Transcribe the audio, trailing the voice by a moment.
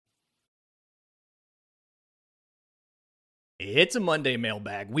It's a Monday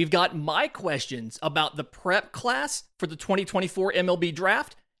mailbag. We've got my questions about the prep class for the 2024 MLB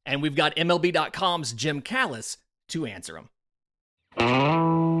Draft, and we've got MLB.com's Jim Callis to answer them.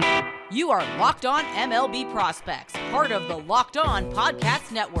 You are Locked On MLB Prospects, part of the Locked On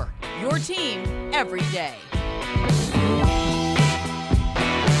Podcast Network, your team every day.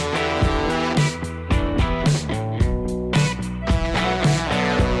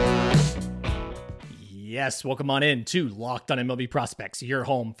 Yes, welcome on in to Locked On MLB Prospects, your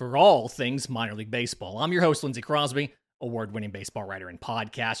home for all things minor league baseball. I'm your host, Lindsey Crosby, award-winning baseball writer and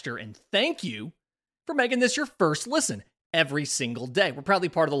podcaster, and thank you for making this your first listen every single day. We're proudly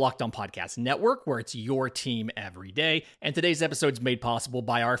part of the Locked On Podcast Network, where it's your team every day, and today's episode is made possible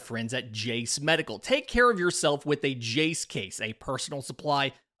by our friends at Jase Medical. Take care of yourself with a Jase case, a personal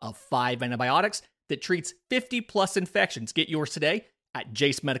supply of 5 antibiotics that treats 50-plus infections. Get yours today at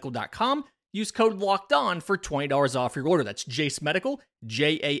jasemedical.com. Use code LOCKEDON for $20 off your order. That's Jase Medical,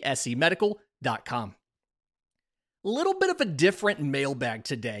 Jase Medical.com. A little bit of a different mailbag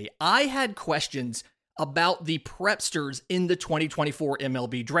today. I had questions about the prepsters in the 2024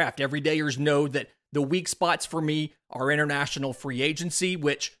 MLB Draft. Everydayers know that the weak spots for me are international free agency,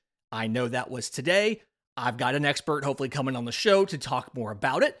 which I know that was today. I've got an expert hopefully coming on the show to talk more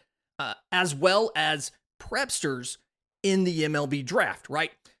about it, as well as prepsters in the MLB Draft,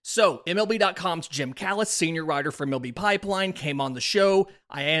 right? So MLB.com's Jim Callis, senior writer for MLB Pipeline, came on the show.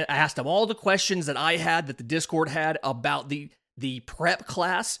 I asked him all the questions that I had, that the Discord had, about the prep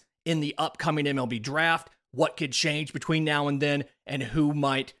class in the upcoming MLB Draft, what could change between now and then, and who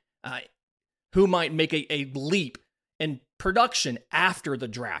might make a leap in production after the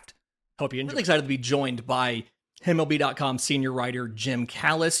draft. Hope you enjoy. I'm really excited to be joined by MLB.com senior writer Jim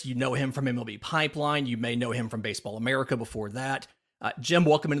Callis. You know him from MLB Pipeline. You may know him from Baseball America before that. Jim,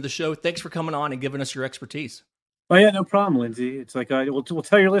 welcome into the show. Thanks for coming on and giving us your expertise. Oh, yeah, no problem, Lindsey. It's like, we'll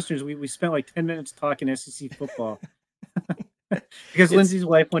tell your listeners, we spent like 10 minutes talking SEC football. Because Lindsey's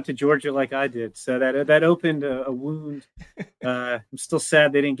wife went to Georgia like I did. So that opened a wound. I'm still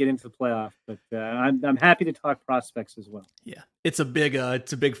sad they didn't get into the playoff, but I'm happy to talk prospects as well. Yeah, it's a big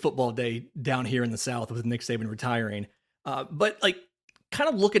football day down here in the South with Nick Saban retiring. But like, kind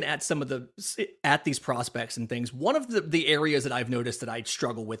of looking at at these prospects and things, one of the areas that I've noticed that I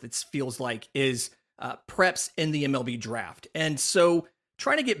struggle with, it feels like, is preps in the MLB Draft. And so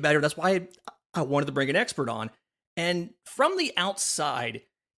trying to get better, that's why I wanted to bring an expert on. And from the outside,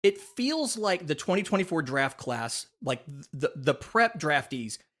 it feels like the 2024 draft class, like the prep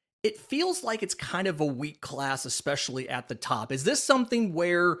draftees, it feels like it's kind of a weak class, especially at the top. Is this something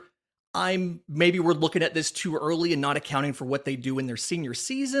where maybe we're looking at this too early and not accounting for what they do in their senior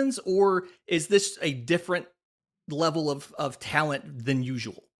seasons, or is this a different level of talent than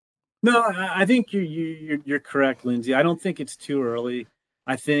usual? No, I think you're correct, Lindsey. I don't think it's too early.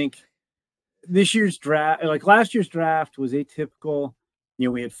 I think this year's draft, like last year's draft, was atypical. You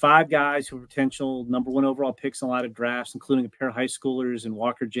know, we had 5 guys who were potential number 1 overall picks in a lot of drafts, including a pair of high schoolers and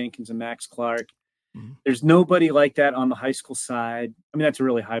Walker Jenkins and Max Clark. Mm-hmm. There's nobody like that on the high school side. I mean, that's a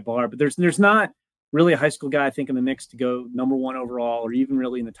really high bar, but there's not really a high school guy, I think, in the mix to go number 1 overall, or even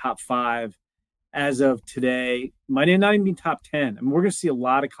really in the top 5 as of today. Might not even be top 10. I mean, we're going to see a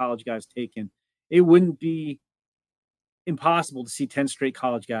lot of college guys taken. It wouldn't be impossible to see 10 straight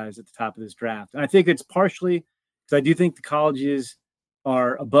college guys at the top of this draft. And I think it's partially because I do think the colleges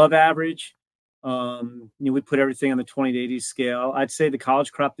are above average. We put everything on the 20 to 80 scale. I'd say the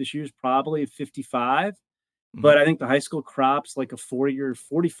college crop this year is probably 55, but I think the high school crop's like a 40 or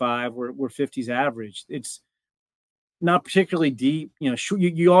 45, where 50's average. It's not particularly deep. You know,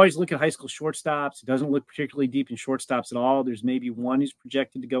 you always look at high school shortstops. It doesn't look particularly deep in shortstops at all. There's maybe one who's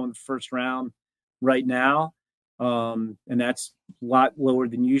projected to go in the first round right now. And that's a lot lower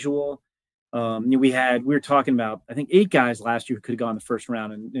than usual. We were talking about, I think, 8 guys last year who could have gone the first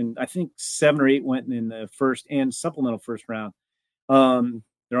round, and I think 7 or 8 went in the first and supplemental first round.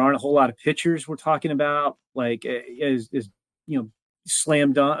 There aren't a whole lot of pitchers we're talking about, like as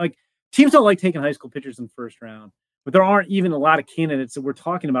slam dunk. Like, teams don't like taking high school pitchers in the first round, but there aren't even a lot of candidates that we're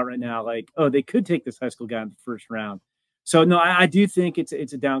talking about right now. Like, oh, they could take this high school guy in the first round. So no, I do think it's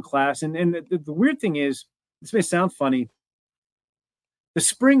a down class. And the weird thing is, this may sound funny, the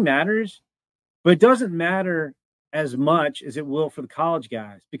spring matters, but it doesn't matter as much as it will for the college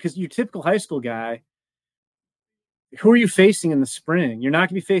guys, because your typical high school guy, who are you facing in the spring? You're not going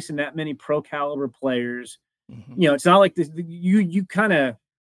to be facing that many pro caliber players. Mm-hmm. You know, it's not like this. You kind of,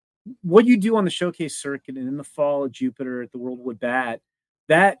 what you do on the showcase circuit and in the fall at Jupiter at the World Wood Bat,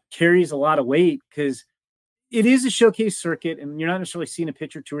 that carries a lot of weight, because it is a showcase circuit, and you're not necessarily seeing a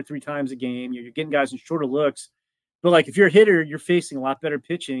pitcher 2 or 3 times a game. You're getting guys in shorter looks. But like if you're a hitter, you're facing a lot better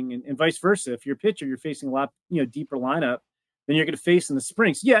pitching, and vice versa. If you're a pitcher, you're facing a lot deeper lineup than you're going to face in the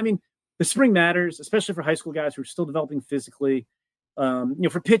spring. So yeah, I mean the spring matters, especially for high school guys who are still developing physically.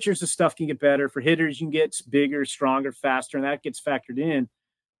 For pitchers, the stuff can get better. For hitters, you can get bigger, stronger, faster, and that gets factored in.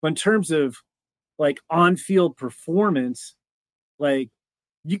 But in terms of like on-field performance, like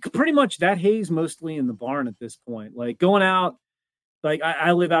you could pretty much that hay's mostly in the barn at this point. Like going out, like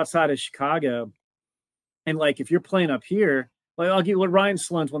I live outside of Chicago, and like if you're playing up here, like I'll give what Ryan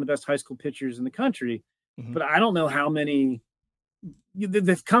Sloan's one of the best high school pitchers in the country, but I don't know how many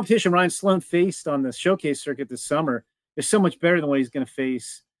the competition Ryan Sloan faced on the showcase circuit this summer is so much better than what he's going to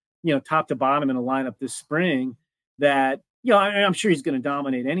face, top to bottom in a lineup this spring that, I'm sure he's going to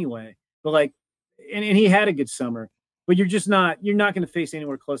dominate anyway, but like, and he had a good summer, but you're not going to face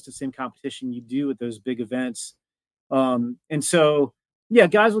anywhere close to the same competition you do at those big events. And so, yeah,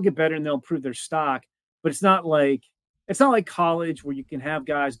 guys will get better and they'll improve their stock, but it's not like college where you can have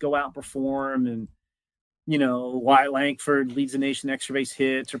guys go out and perform and, Wyatt Langford leads the nation in extra base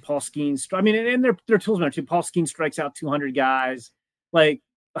hits, or Paul Skeens. I mean, and their tools matter too. Paul Skeens strikes out 200 guys. Like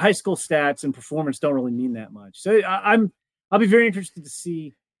high school stats and performance don't really mean that much. So I'll be very interested to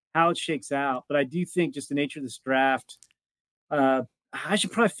see how it shakes out. But I do think just the nature of this draft, I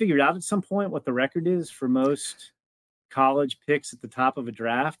should probably figure it out at some point what the record is for most college picks at the top of a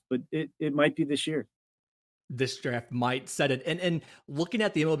draft. But it might be this year. This draft might set it. And looking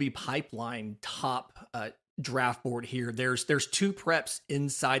at the MLB pipeline top draft board here, there's 2 preps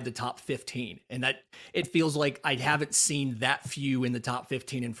inside the top 15. And that it feels like I haven't seen that few in the top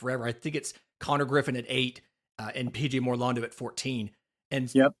 15 in forever. I think it's Connor Griffin at 8 and PJ Morlando at 14. And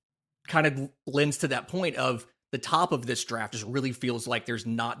kind of lends to that point of the top of this draft just really feels like there's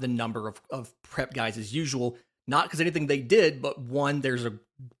not the number of prep guys as usual. Not because anything they did, but one, there's a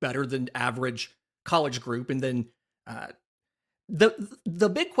better than average college group. And then the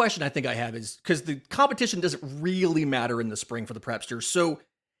big question I think I have is because the competition doesn't really matter in the spring for the prepsters. So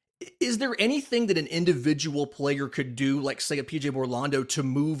is there anything that an individual player could do, like say a PJ Morlando, to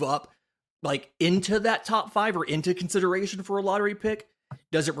move up like into that top 5 or into consideration for a lottery pick?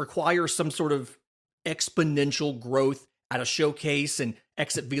 Does it require some sort of exponential growth at a showcase and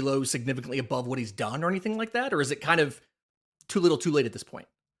exit velo significantly above what he's done or anything like that? Or is it kind of too little too late at this point?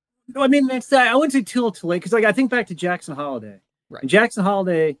 No, I mean, I wouldn't say too little too late, because like I think back to Jackson Holiday. Right. And Jackson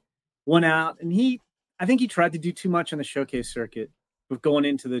Holiday went out and I think he tried to do too much on the showcase circuit with going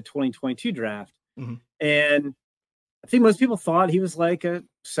into the 2022 draft. Mm-hmm. And I think most people thought he was like a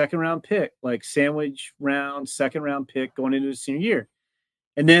second round pick, like sandwich round, second round pick going into his senior year.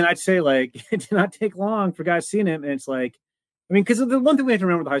 And then I'd say like, it did not take long for guys seeing him. And it's like, I mean, because the one thing we have to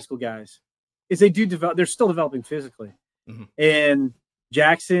remember with high school guys is they're still developing physically. Mm-hmm. And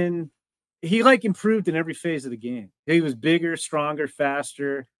Jackson, he like improved in every phase of the game. He was bigger, stronger,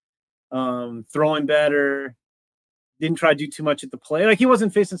 faster, throwing better, didn't try to do too much at the plate. Like he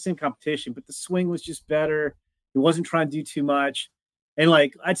wasn't facing the same competition, but the swing was just better. He wasn't trying to do too much. And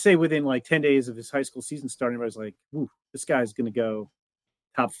like, I'd say within like 10 days of his high school season starting, I was like, ooh, this guy's going to go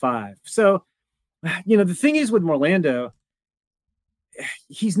top 5. So, the thing is with Morlando,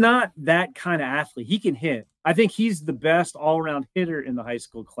 he's not that kind of athlete. He can hit. I think he's the best all-around hitter in the high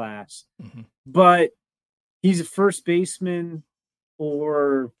school class, but he's a first baseman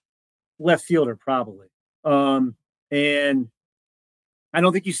or left fielder probably. And I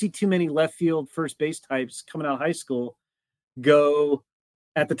don't think you see too many left field first base types coming out of high school go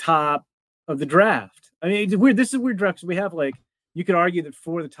at the top of the draft. I mean, it's weird. This is a weird draft because we have like, you could argue that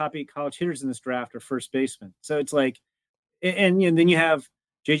 4 of the top 8 college hitters in this draft are first basemen. So it's like, and then you have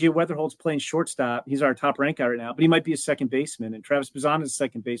JJ Weatherholt's playing shortstop. He's our top ranked guy right now, but he might be a second baseman, and Travis Bazan is a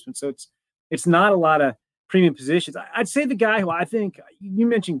second baseman. So it's not a lot of premium positions. I'd say the guy who I think you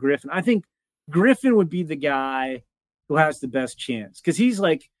mentioned Griffin. I think Griffin would be the guy who has the best chance because he's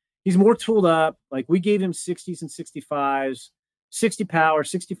more tooled up. Like we gave him 60s and 65s, 60 power,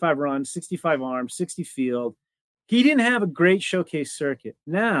 65 runs, 65 arms, 60 field. He didn't have a great showcase circuit.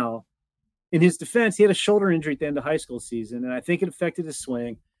 Now, in his defense, he had a shoulder injury at the end of high school season, and I think it affected his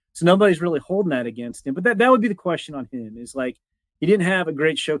swing. So nobody's really holding that against him. But that would be the question on him is like, he didn't have a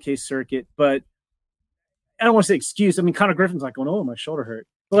great showcase circuit, but I don't want to say excuse. I mean, Connor Griffin's like going, oh, my shoulder hurt.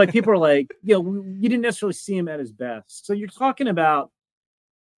 But like people are like, you didn't necessarily see him at his best. So you're talking about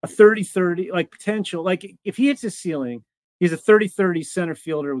a 30-30, like potential. Like if he hits his ceiling, he's a 30-30 center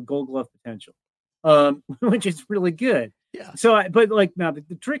fielder with Gold Glove potential, which is really good. Yeah. So, but like now the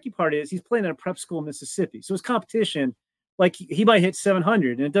tricky part is he's playing at a prep school in Mississippi. So his competition, like he might hit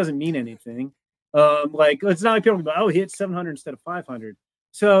 700 and it doesn't mean anything. Like it's not like people go, oh, he hit 700 instead of 500.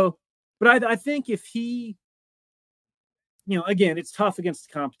 So, but I think if he again, it's tough against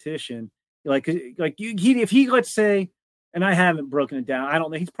the competition. If he, let's say, and I haven't broken it down, I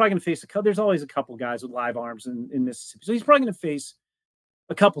don't know. He's probably going to face there's always a couple guys with live arms in Mississippi. So he's probably going to face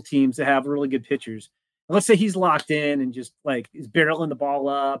a couple teams that have really good pitchers. And let's say he's locked in and just like is barreling the ball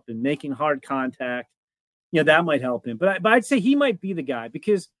up and making hard contact. That might help him. But I'd say he might be the guy,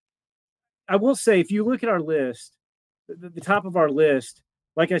 because I will say, if you look at our list, the top of our list,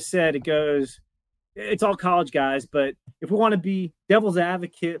 like I said, it's all college guys. But if we want to be devil's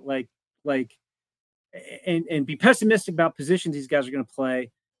advocate, and be pessimistic about positions these guys are going to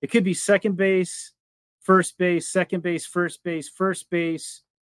play, it could be second base, first base, second base, first base,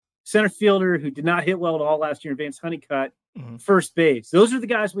 center fielder who did not hit well at all last year, Vance Honeycutt, first base. Those are the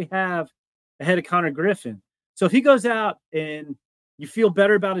guys we have ahead of Connor Griffin. So if he goes out and you feel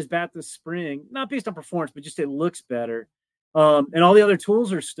better about his bat this spring, not based on performance, but just it looks better, and all the other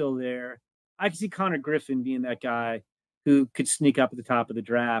tools are still there, I can see Connor Griffin being that guy who could sneak up at the top of the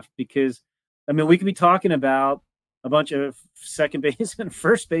draft. Because, we could be talking about a bunch of second basemen,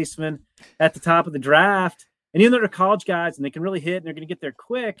 first basemen at the top of the draft. And even though they're college guys and they can really hit and they're going to get there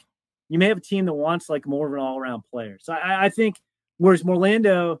quick, you may have a team that wants more of an all-around player. So I think, whereas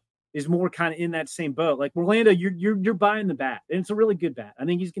Orlando is more kind of in that same boat. Like Orlando, you're buying the bat, and it's a really good bat. I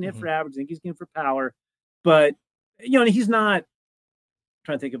think he's going to hit for average. I think he's going to hit for power. But, he's not, I'm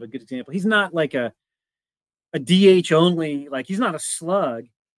trying to think of a good example. He's not like a DH only, like he's not a slug.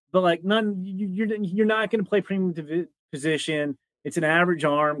 But you're not going to play premium position. It's an average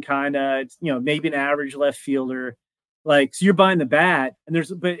arm kind of. It's maybe an average left fielder. So you're buying the bat,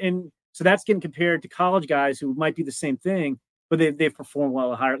 and so that's getting compared to college guys who might be the same thing, but they've performed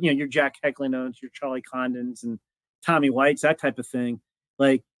well at higher. Your Jack Hecklinones, your Charlie Condons, and Tommy Whites, that type of thing.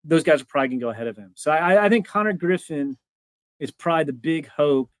 Those guys are probably going to go ahead of him. So I think Connor Griffin is probably the big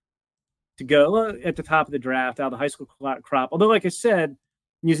hope to go at the top of the draft out of the high school crop. Although, like I said,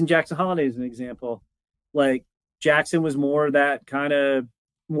 using Jackson Holiday as an example, Jackson was more that kind of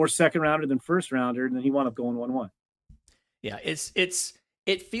more second rounder than first rounder, and then he wound up going 1-1. Yeah,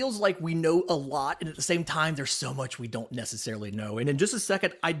 it feels like we know a lot, and at the same time, there's so much we don't necessarily know. And in just a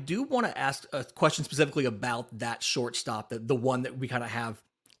second, I do want to ask a question specifically about that shortstop, the one that we kind of have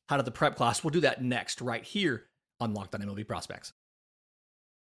out of the prep class. We'll do that next, right here on Locked On MLB Prospects.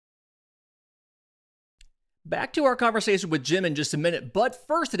 Back to our conversation with Jim in just a minute, but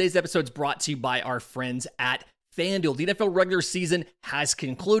first, today's episode is brought to you by our friends at FanDuel. The NFL regular season has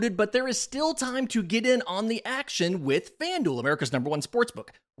concluded, but there is still time to get in on the action with FanDuel, America's #1 sportsbook.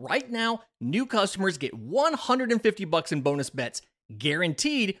 Right now, new customers get $150 in bonus bets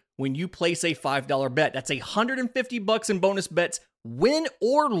guaranteed when you place a $5 bet. That's $150 in bonus bets, win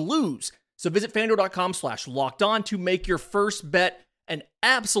or lose. So visit FanDuel.com/lockedon to make your first bet an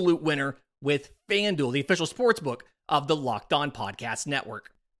absolute winner with FanDuel, the official sportsbook of the Locked On Podcast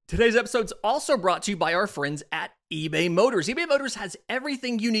Network. Today's episode is also brought to you by our friends at eBay Motors. eBay Motors has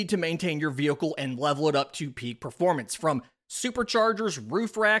everything you need to maintain your vehicle and level it up to peak performance, from superchargers,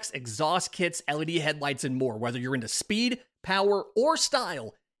 roof racks, exhaust kits, LED headlights, and more. Whether you're into speed, power, or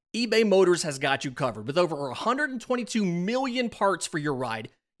style, eBay Motors has got you covered. With over 122 million parts for your ride,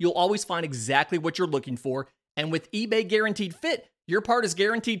 you'll always find exactly what you're looking for. And with eBay Guaranteed Fit, your part is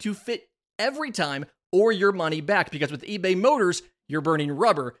guaranteed to fit every time or your money back, because with eBay Motors, you're burning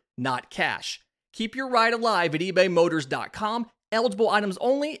rubber, not cash. Keep your ride alive at ebaymotors.com. Eligible items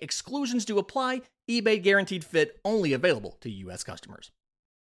only. Exclusions do apply. eBay Guaranteed Fit only available to U.S. customers.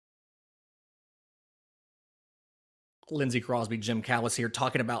 Lindsey Crosby, Jim Callis here,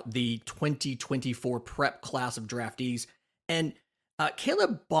 talking about the 2024 prep class of draftees. And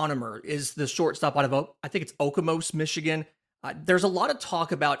Caleb Bonnemer is the shortstop out of, I think it's Okemos, Michigan. There's a lot of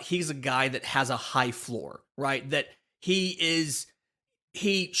talk about he's a guy that has a high floor, right? That he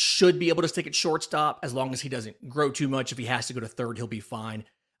should be able to stick at shortstop as long as he doesn't grow too much. If he has to go to third, he'll be fine.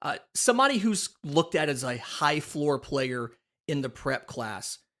 Somebody who's looked at as a high floor player in the prep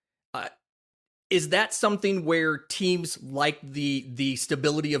class. Is that something where teams like the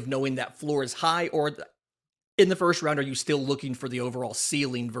stability of knowing that floor is high, or in the first round, are you still looking for the overall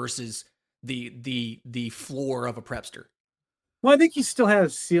ceiling versus the floor of a prepster? Well, I think he still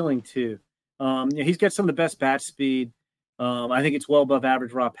has ceiling too. He's got some of the best bat speed. I think it's well above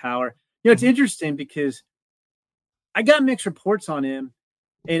average raw power. It's interesting because I got mixed reports on him,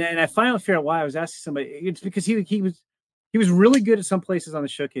 and I finally figured out why. I was asking somebody. It's because he was really good at some places on the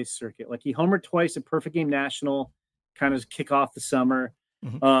showcase circuit. Like he homered twice at Perfect Game National, kind of kick off the summer.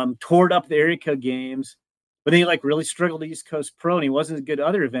 Toured up the area code games, but then he really struggled at East Coast Pro, and he wasn't as good at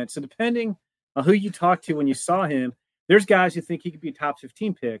other events. So depending on who you talk to when you saw him, there's guys who think he could be a top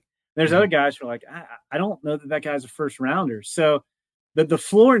 15 pick. There's other guys who are like, I don't know that guy's a first rounder. So the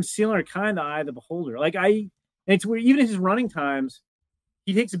floor and ceiling are kind of the eye of the beholder. Like it's weird, even in his running times,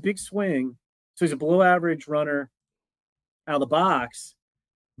 he takes a big swing. So he's a below average runner out of the box.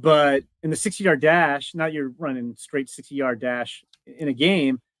 But in the 60-yard dash, not you're running straight 60-yard dash in a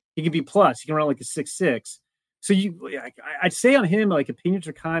game, he can be plus. He can run like a 6.6. So I'd say on him, like opinions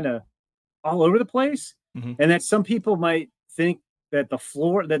are kind of all over the place. And that some people might think that the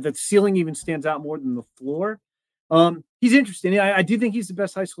floor, that the ceiling even stands out more than the floor. He's interesting. I do think he's the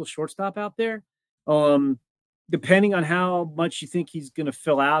best high school shortstop out there. Depending on how much you think he's going to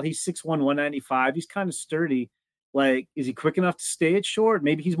fill out, he's 6'1", 195. He's kind of sturdy. Like, is he quick enough to stay at short?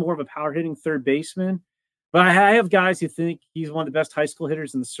 Maybe he's more of a power hitting third baseman. But I have guys who think he's one of the best high school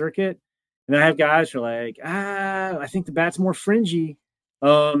hitters in the circuit. And I have guys who are like, I think the bat's more fringy.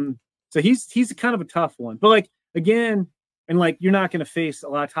 So he's kind of a tough one. But like, again, and like, you're not going to face a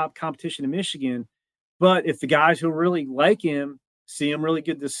lot of top competition in Michigan. But if the guys who really like him see him really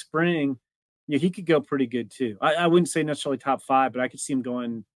good this spring, he could go pretty good too. I wouldn't say necessarily top 5, but I could see him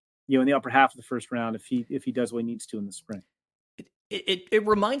going, in the upper half of the first round if he does what he needs to in the spring. It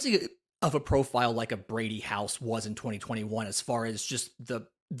reminds me of a profile like a Brady House was in 2021, as far as just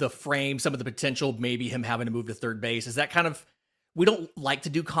the frame, some of the potential, maybe him having to move to third base. Is that kind of, we don't like to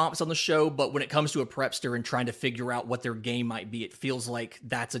do comps on the show, but when it comes to a prepster and trying to figure out what their game might be, it feels like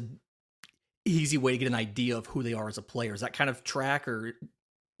that's a easy way to get an idea of who they are as a player. Is that kind of track or?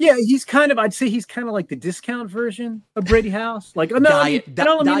 Yeah, I'd say he's kind of like the discount version of Brady House. Like, no, I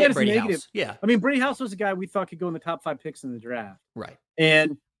don't mean that as negative. House. Yeah. I mean, Brady House was a guy we thought could go in the top 5 picks in the draft. Right.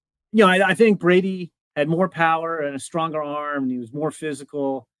 And, I think Brady had more power and a stronger arm, and he was more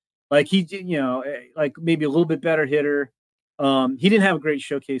physical. Like, he, like maybe a little bit better hitter. He didn't have a great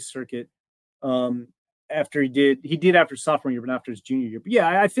showcase circuit after he did after sophomore year, but not after his junior year. But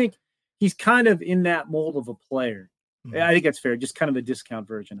yeah, I think he's kind of in that mold of a player. I think that's fair. Just kind of a discount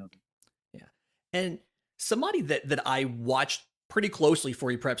version of it. Yeah. And somebody that I watched pretty closely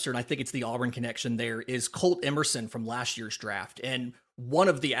for you, Prepster, and I think it's the Auburn connection there, is Colt Emerson from last year's draft. And one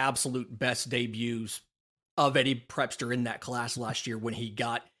of the absolute best debuts of any Prepster in that class last year when he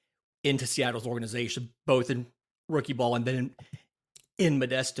got into Seattle's organization, both in rookie ball and then in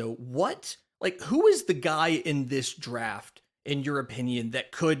Modesto. Who is the guy in this draft, in your opinion,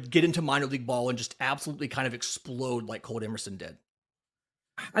 that could get into minor league ball and just absolutely kind of explode like Colt Emerson did?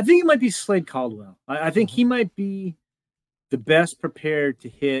 I think it might be Slade Caldwell. I think he might be the best prepared to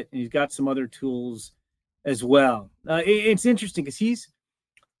hit, and he's got some other tools as well. It's interesting because he's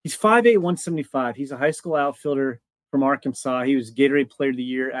 5'8", 175. He's a high school outfielder from Arkansas. He was Gatorade Player of the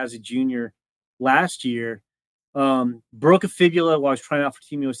Year as a junior last year. Broke a fibula while I was trying out for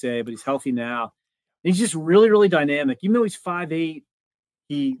Team USA, but he's healthy now. And he's just really, really dynamic. Even though he's 5'8",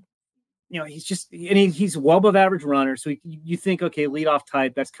 he's well above average runner. So you think, okay, leadoff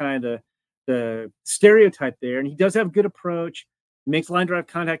type, that's kind of the stereotype there. And he does have a good approach, makes line drive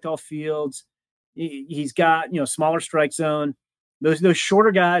contact all fields. He's got, smaller strike zone. Those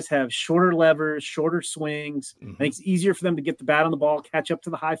shorter guys have shorter levers, shorter swings. I think it's easier for them to get the bat on the ball, catch up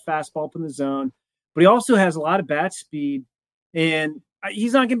to the high fastball up in the zone. But he also has a lot of bat speed, and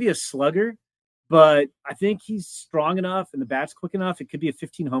he's not going to be a slugger, but I think he's strong enough and the bat's quick enough. It could be a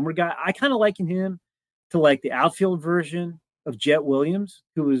 15 homer guy. I kind of liken him to like the outfield version of Jet Williams,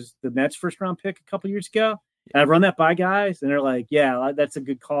 who was the Mets first round pick a couple years ago. And I've run that by guys, and they're like, yeah, that's a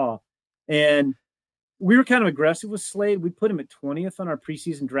good call. And we were kind of aggressive with Slade. We put him at 20th on our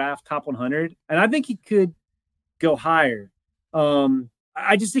preseason draft, top 100. And I think he could go higher.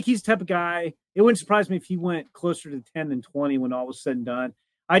 I just think he's the type of guy. It wouldn't surprise me if he went closer to 10 than 20 when all was said and done.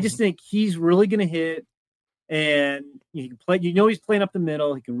 I just think he's really going to hit, and he can play. He's playing up the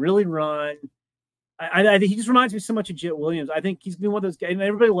middle. He can really run. I think he just reminds me so much of Jet Williams. I think he's been one of those guys, and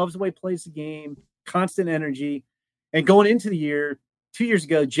everybody loves the way he plays the game, constant energy. And going into the year, 2 years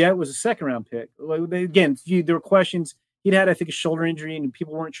ago, Jet was a second-round pick. Again, there were questions. He'd had, I think, a shoulder injury, and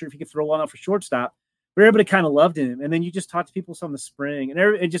people weren't sure if he could throw one off for shortstop. But everybody kind of loved him. And then you just talk to people some in the spring, and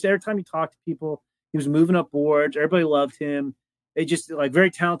every time you talk to people, he was moving up boards. Everybody loved him. They just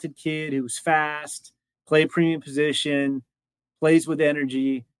very talented kid who was fast, played premium position, plays with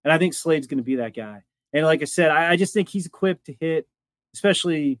energy. And I think Slade's going to be that guy. And like I said, I just think he's equipped to hit,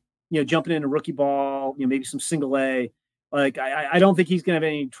 especially, jumping into rookie ball, maybe some single A. Like, I don't think he's going to have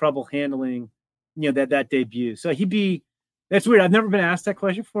any trouble handling, that debut. So that's weird. I've never been asked that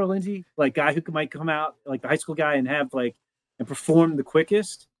question before, Lindsay. Like, guy who might come out like the high school guy and have and perform the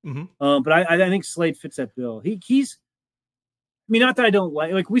quickest. But I think Slade fits that bill. He's, not that I don't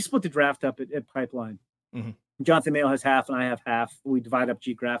like we split the draft up at Pipeline. Jonathan Mayo has half, and I have half. We divide up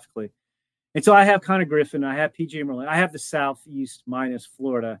geographically. And so I have Connor Griffin. I have PJ Merlin. I have the Southeast minus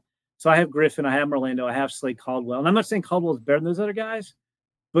Florida. So I have Griffin. I have Merlando. I have Slade Caldwell. And I'm not saying Caldwell is better than those other guys,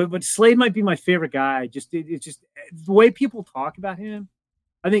 but Slade might be my favorite guy. It's just the way people talk about him.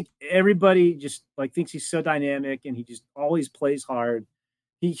 I think everybody just like thinks he's so dynamic and he just always plays hard.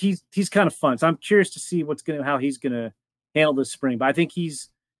 He's kind of fun. So I'm curious to see how he's gonna handle this spring. But I think he's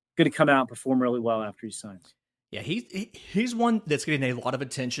going to come out and perform really well after he signs. Yeah, he's one that's getting a lot of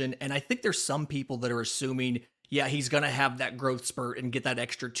attention, and I think there's some people that are assuming, yeah, he's going to have that growth spurt and get that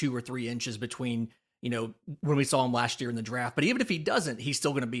extra 2 or 3 inches between, when we saw him last year in the draft. But even if he doesn't, he's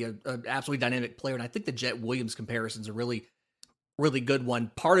still going to be an absolutely dynamic player. And I think the Jet Williams comparison is a really, really good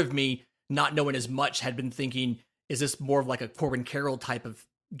one. Part of me, not knowing as much, had been thinking, is this more of like a Corbin Carroll type of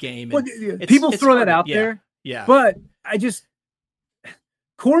game? Well, people throw that out there. Yeah. But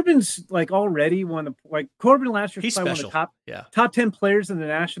Corbin's like already Corbin last year was probably one of the top 10 players in the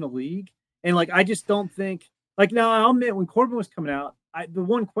National League. And I just don't think now I'll admit when Corbin was coming out, the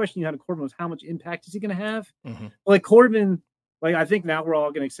one question you had of Corbin was how much impact is he going to have? Mm-hmm. Corbin, I think now we're all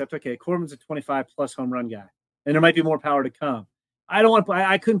going to accept, okay, Corbin's a 25 plus home run guy and there might be more power to come.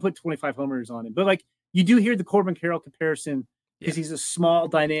 I couldn't put 25 homers on him, but you do hear the Corbin Carroll comparison because he's a small,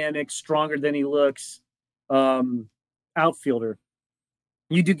 dynamic, stronger than he looks outfielder.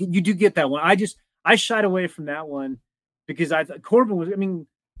 You do get that one. I shied away from that one because I thought Corbin was.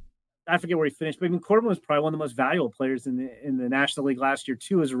 I forget where he finished, but Corbin was probably one of the most valuable players in the National League last year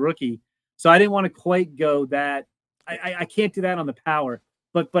too as a rookie. So I didn't want to quite go that. I can't do that on the power,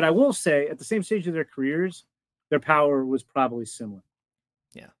 but I will say at the same stage of their careers, their power was probably similar.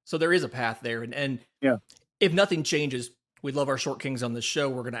 Yeah. So there is a path there, and yeah, if nothing changes, we love our short kings on the show.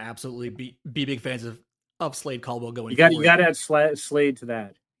 We're going to absolutely be big fans of Slade Caldwell going forward. You got to add Slade to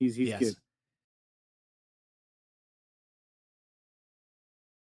that. He's good.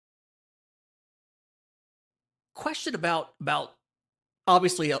 Question about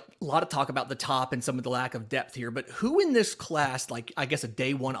obviously a lot of talk about the top and some of the lack of depth here, but who in this class, I guess a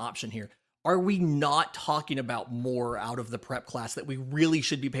day one option here, are we not talking about more out of the prep class that we really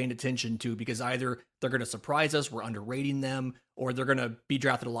should be paying attention to because either they're going to surprise us, we're underrating them, or they're going to be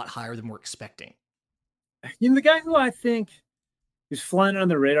drafted a lot higher than we're expecting? The guy who I think is flying on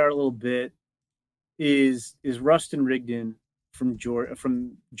the radar a little bit is Rustin Rigdon from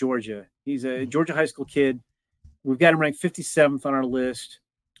Georgia. He's a Georgia high school kid. We've got him ranked 57th on our list.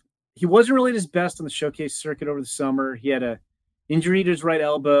 He wasn't really at his best on the showcase circuit over the summer. He had a injury to his right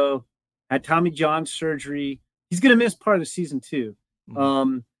elbow, had Tommy John surgery. He's going to miss part of the season too.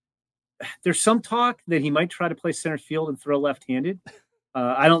 Mm-hmm. There's some talk that he might try to play center field and throw left-handed.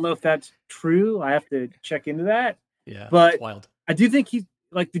 I don't know if that's true. I have to check into that. Yeah, but wild. I do think he's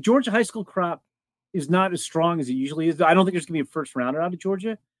the Georgia high school crop is not as strong as it usually is. I don't think there's going to be a first rounder out of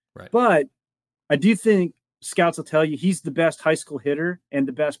Georgia. Right. But I do think scouts will tell you he's the best high school hitter and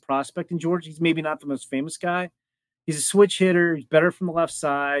the best prospect in Georgia. He's maybe not the most famous guy. He's a switch hitter. He's better from the left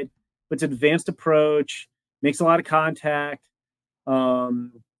side, but it's an advanced approach, makes a lot of contact.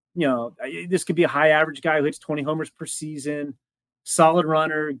 This could be a high average guy who hits 20 homers per season. Solid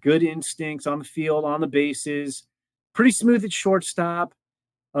runner, good instincts on the field, on the bases, pretty smooth at shortstop.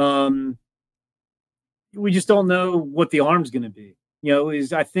 We just don't know what the arm's going to be.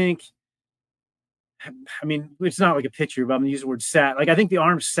 It's not like a pitcher, but I'm going to use the word sat. I think the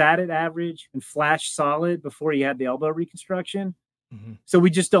arm sat at average and flashed solid before he had the elbow reconstruction. Mm-hmm. So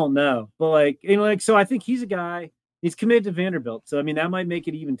we just don't know. But so I think he's a guy, he's committed to Vanderbilt. So, that might make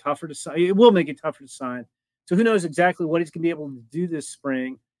it even tougher to sign. It will make it tougher to sign. So who knows exactly what he's going to be able to do this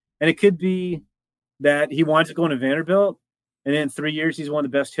spring. And it could be that he wants to go into Vanderbilt. And then in 3 years, he's one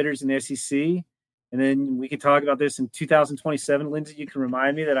of the best hitters in the SEC. And then we could talk about this in 2027. Lindsay, you can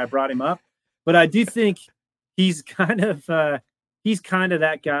remind me that I brought him up. But I do think he's kind of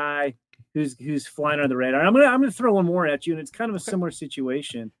that guy who's flying under the radar. I'm gonna throw one more at you, and it's kind of a similar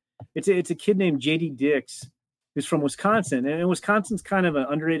situation. It's a kid named JD Dix who's from Wisconsin, and Wisconsin's kind of an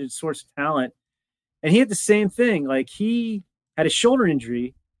underrated source of talent. And he had the same thing. He had a shoulder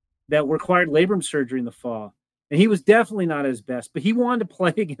injury that required labrum surgery in the fall, and he was definitely not at his best. But he wanted to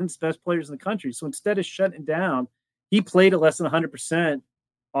play against the best players in the country, so instead of shutting down, he played at less than 100%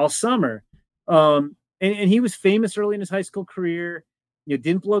 all summer. And he was famous early in his high school career.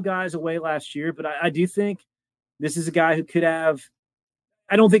 Didn't blow guys away last year, but I do think this is a guy who could have.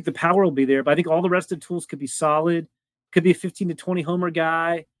 I don't think the power will be there, but I think all the rest of the tools could be solid. Could be a 15 to 20 homer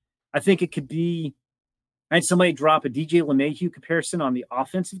guy. I think it could be. I had somebody drop a DJ LeMahieu comparison on the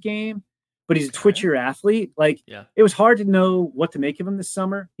offensive game, but he's a twitchier athlete. It was hard to know what to make of him this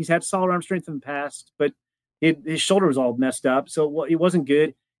summer. He's had solid arm strength in the past, but His shoulder was all messed up, so it wasn't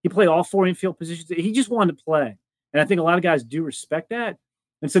good. He played all 4 infield positions. He just wanted to play, and I think a lot of guys do respect that.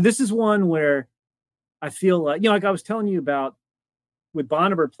 And so this is one where I feel like, like I was telling you about, with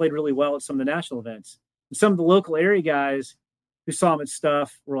Bonnevere played really well at some of the national events. And some of the local area guys who saw him at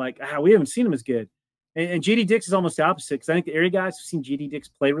stuff were like, we haven't seen him as good. And J.D. Dix is almost the opposite, because I think the area guys have seen J.D. Dix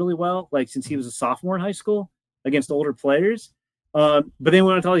play really well, like since he was a sophomore in high school against older players. But then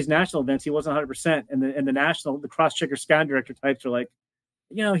when went to all these national events, he wasn't 100%. And the cross-checker scout director types are like,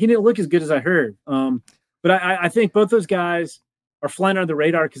 he didn't look as good as I heard. But I think both those guys are flying under the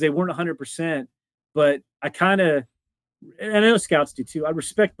radar because they weren't 100%. But and I know scouts do too, I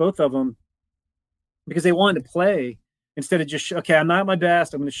respect both of them because they wanted to play instead of just, okay, I'm not at my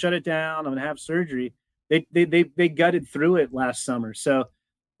best, I'm going to shut it down, I'm going to have surgery. They gutted through it last summer. So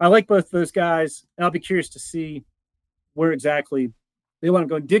I like both those guys. And I'll be curious to see where exactly they want to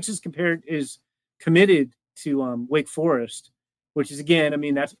go. Dix is committed to Wake Forest, which is, again, I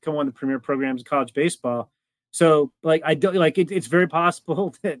mean, that's become one of the premier programs in college baseball. So it's very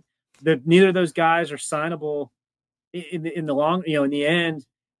possible that neither of those guys are signable in the end, and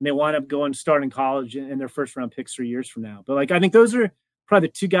they wind up starting college in their first round picks 3 years from now. But I think those are probably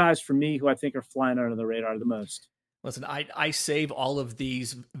the two guys for me who I think are flying under the radar the most. Listen, I save all of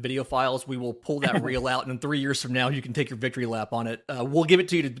these video files. We will pull that reel out, and in 3 years from now, you can take your victory lap on it. We'll give it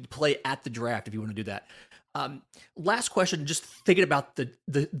to you to play at the draft if you want to do that. Last question, just thinking about the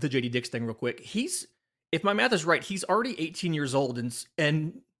J.D. Dix thing real quick. If my math is right, he's already 18 years old,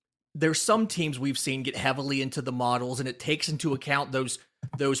 and there's some teams we've seen get heavily into the models, and it takes into account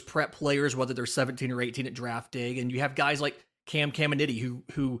those prep players, whether they're 17 or 18 at draft day. And you have guys like Cam Caminiti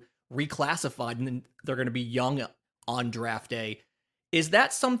who reclassified, and then they're going to be young on draft day. Is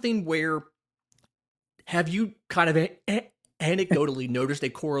that something where, have you kind of anecdotally noticed a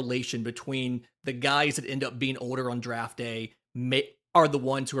correlation between the guys that end up being older on draft day are the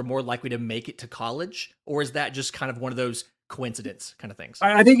ones who are more likely to make it to college? Or is that just kind of one of those coincidence kind of things?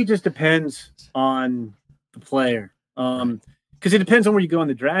 I think it just depends on the player. Because it depends on where you go in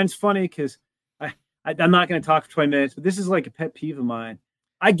the draft. And it's funny because I'm not going to talk for 20 minutes, but this is like a pet peeve of mine.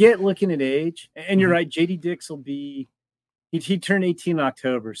 I get looking at age, and you're right. J.D. Dix will be, he turned 18 in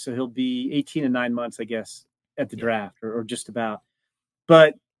October, so he'll be 18 in 9 months, I guess, at the draft or just about.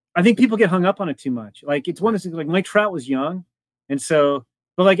 But I think people get hung up on it too much. Like, it's one of those things, like Mike Trout was young. And so,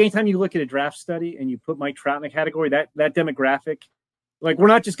 but like anytime you look at a draft study and you put Mike Trout in a category, that demographic, like, we're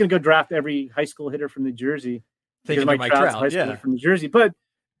not just going to go draft every high school hitter from New Jersey. Thinking Mike Trout, high school hitter from New Jersey. But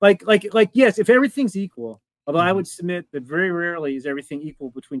like, yes, if everything's equal, although I would submit that very rarely is everything equal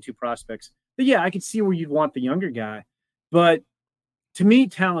between two prospects. But yeah, I could see where you'd want the younger guy. But to me,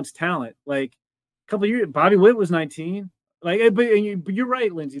 talent's talent. Like, a couple of years, Bobby Witt was 19. Like, but you're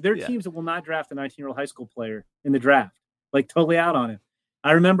right, Lindsay. There are teams that will not draft a 19-year-old high school player in the draft. Like, totally out on it.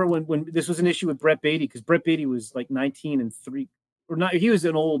 I remember when this was an issue with Brett Beatty, because Brett Beatty was like 19 and 3, or not. He was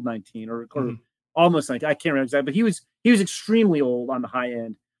an old 19 or almost 19. I can't remember exactly, but he was extremely old on the high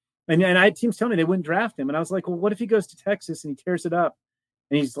end. And I had teams telling me they wouldn't draft him. And I was like, well, what if he goes to Texas and he tears it up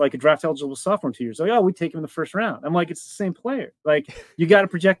and he's like a draft eligible sophomore in 2 years? Like, oh, we take him in the first round. I'm like, it's the same player. Like, you got to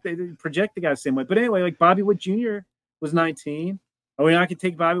project the guy the same way. But anyway, like Bobby Witt Jr. was 19. Are we not going to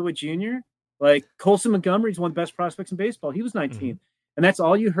take Bobby Witt Jr.? Like, Colson Montgomery's one of the best prospects in baseball. He was 19. And that's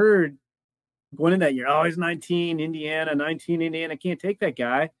all you heard going in that year. Oh, he's 19, Indiana. Can't take that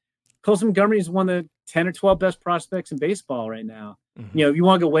guy. Colson Montgomery is one of the 10 or 12 best prospects in baseball right now. If you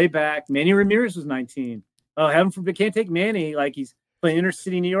want to go way back, Manny Ramirez was 19. Oh, heaven forbid, can't take Manny. Like, he's playing inner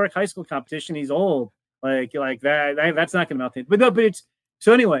city New York high school competition. He's old. Like that. That's not going to melt it. But it's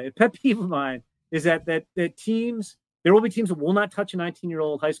so anyway. A pet peeve of mine is that teams, there will be teams that will not touch a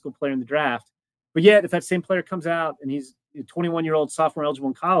 19-year-old high school player in the draft. But yet, if that same player comes out and he's a 21-year-old sophomore eligible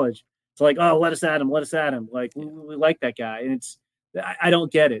in college, it's like, oh, let us at him. Like, we like that guy. And I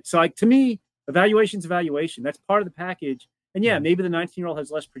don't get it. So, like, to me, evaluation's evaluation. That's part of the package. And yeah, maybe the 19-year-old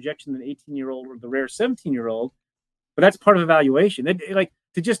has less projection than the 18-year-old or the rare 17-year-old, but that's part of evaluation. Like,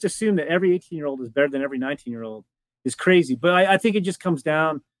 to just assume that every 18-year-old is better than every 19-year-old is crazy. But I think it just comes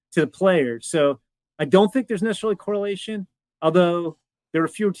down to the player. So I don't think there's necessarily correlation, although there are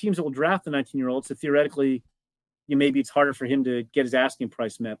fewer teams that will draft the 19-year-old. So theoretically, maybe it's harder for him to get his asking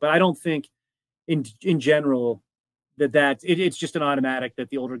price met. But I don't think in general it's just an automatic that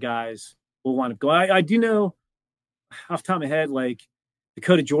the older guys will want to go. I do know off the top of my head, like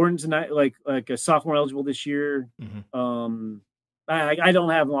Dakota Jordan's like a sophomore eligible this year. I don't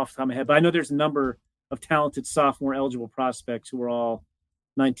have them off the top of my head, but I know there's a number of talented sophomore eligible prospects who were all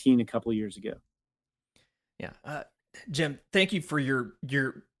 19 a couple of years ago. Yeah. Jim, thank you for your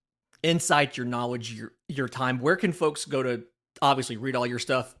insight, your knowledge, your time. Where can folks go to obviously read all your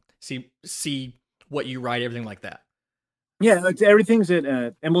stuff, see what you write, everything like that? Yeah, everything's at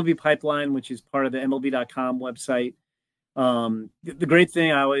MLB Pipeline, which is part of the MLB.com website. The great thing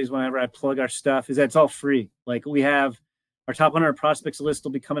whenever I plug our stuff is that it's all free. Like, we have our top 100 prospects list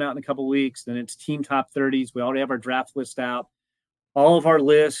will be coming out in a couple of weeks. Then it's team top 30s. We already have our draft list out. All of our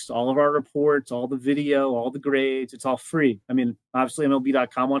lists, all of our reports, all the video, all the grades, it's all free. I mean, obviously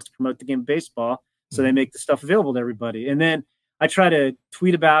MLB.com wants to promote the game of baseball, so they make the stuff available to everybody. And then I try to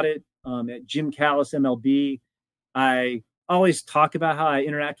tweet about it at Jim Callis MLB. I always talk about how I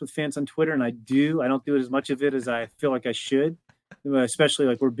interact with fans on Twitter, and I don't do it as much of it as I feel like I should, especially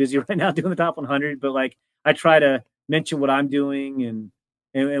like we're busy right now doing the top 100, but like I try to mention what I'm doing and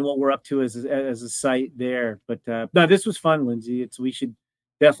what we're up to as a site there. But no, this was fun, Lindsay. We should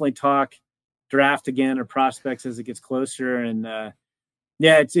definitely talk draft again or prospects as it gets closer. And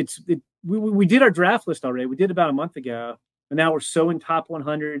we did our draft list already. We did about a month ago, and now we're so in top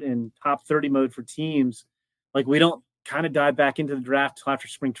 100 and top 30 mode for teams. Like, we don't kind of dive back into the draft till after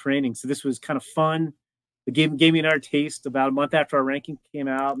spring training. So this was kind of fun. It gave me another taste about a month after our ranking came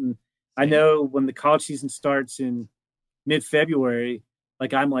out. And I know when the college season starts in mid-February,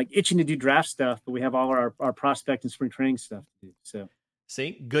 like, I'm like itching to do draft stuff, but we have all our prospect and spring training stuff to do. So,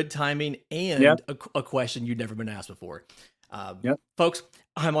 see, good timing and a question you'd never been asked before. Folks,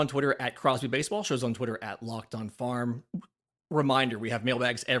 I'm on Twitter at Crosby Baseball. Show's on Twitter at Locked On Farm. Reminder, we have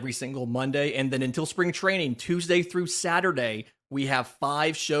mailbags every single Monday. And then until spring training, Tuesday through Saturday, we have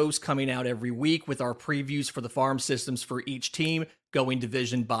 5 shows coming out every week with our previews for the farm systems for each team, going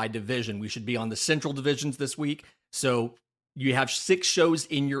division by division. We should be on the central divisions this week. So you have 6 shows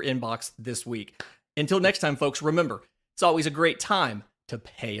in your inbox this week. Until next time, folks, remember, it's always a great time to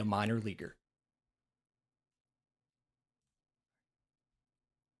pay a minor leaguer.